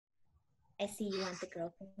I see you want the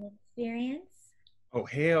girlfriend experience. Oh,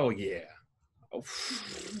 hell yeah. Oh,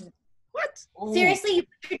 what? Oh, Seriously, you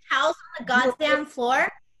put your towels on the you know goddamn floor?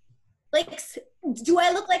 Like, do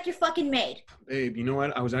I look like your fucking maid? babe, you know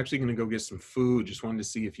what? I was actually going to go get some food. Just wanted to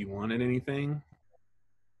see if you wanted anything.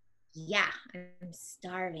 Yeah, I'm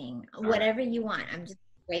starving. All right. Whatever you want. I'm just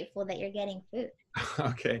grateful that you're getting food.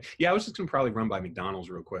 Okay. Yeah, I was just going to probably run by McDonald's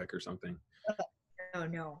real quick or something. Oh,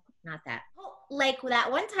 no, not that. Oh, like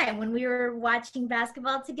that one time when we were watching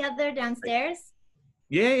basketball together Right. downstairs.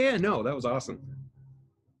 Yeah, yeah, no, that was awesome.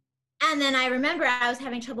 And then I remember I was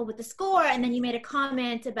having trouble with the score, and then you made a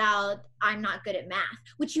comment about I'm not good at math,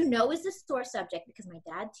 which you know is a sore subject because my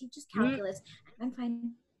dad teaches Mm, calculus. I'm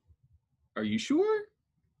fine. are you sure?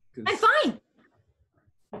 I'm Because, fine.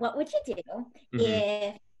 What would you do hmm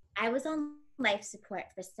if I was on life support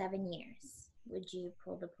for 7 years? Would you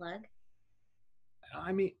pull the plug?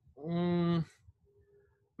 I mean, mm, I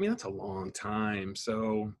mean, that's a long time.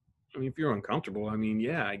 So, I mean, if you're uncomfortable, I mean,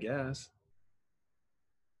 yeah, I guess.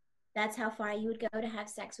 That's how far you would go to have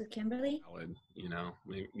sex with Kimberly? Salad,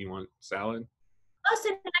 maybe you want salad? Oh, so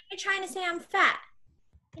now you're trying to say I'm fat.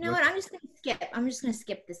 You know What? what? I'm just gonna skip. I'm just gonna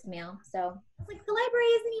skip this meal. So it's like the library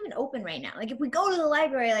isn't even open right now. Like if we go to the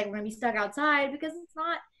library, like we're gonna be stuck outside because it's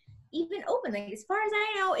not even open. Like as far as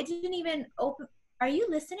I know, it didn't even open. Are you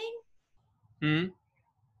listening? Hmm.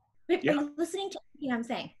 Are Yeah. you listening to anything I'm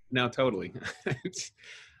saying? No, totally.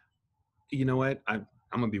 You know what? I'm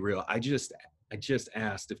gonna be real. I just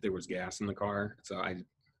asked if there was gas in the car, so I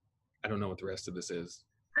don't know what the rest of this is.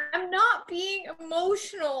 I'm not being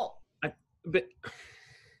emotional. I but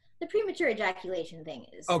The premature ejaculation thing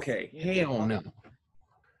is okay, hell real. no.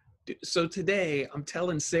 So today I'm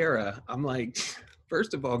telling Sarah, I'm like,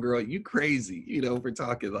 first of all, girl, you crazy, for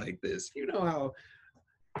talking like this. You know how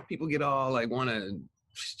people get all like want to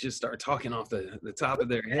just start talking off the top of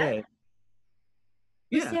their head.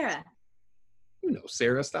 Who's Yeah, Sarah?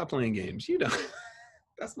 Sarah, stop playing games.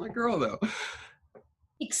 That's my girl though.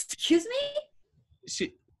 Excuse me?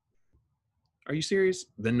 She, are you serious?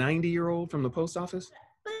 The 90-year-old from the post office?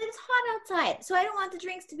 But it's hot outside, so I don't want the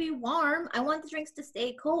drinks to be warm. I want the drinks to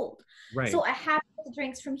stay cold. Right. So I have the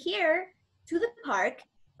drinks from here to the park.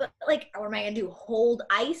 But like, what am I gonna do? Hold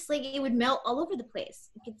ice? Like it would melt all over the place.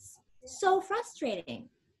 Like, it's so frustrating.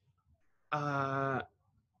 Uh,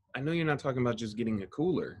 I know you're not talking about just getting a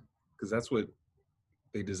cooler, because that's what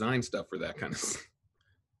they design stuff for that kind of.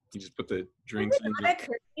 You just put the Would drinks it in. not occur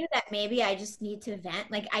to you that maybe I just need to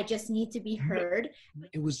vent? Like I just need to be No, heard.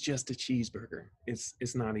 it was just a cheeseburger.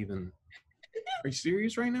 It's not even. Are you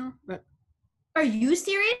serious right now? Are you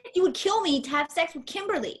serious? You would kill me to have sex with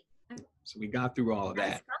Kimberly. So we got through all of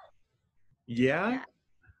Nice. that. Yeah. Yeah.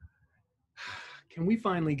 Can we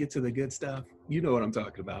finally get to the good stuff? You know what I'm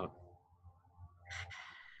talking about.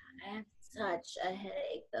 I have such a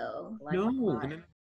headache though. Like No, a lot. no,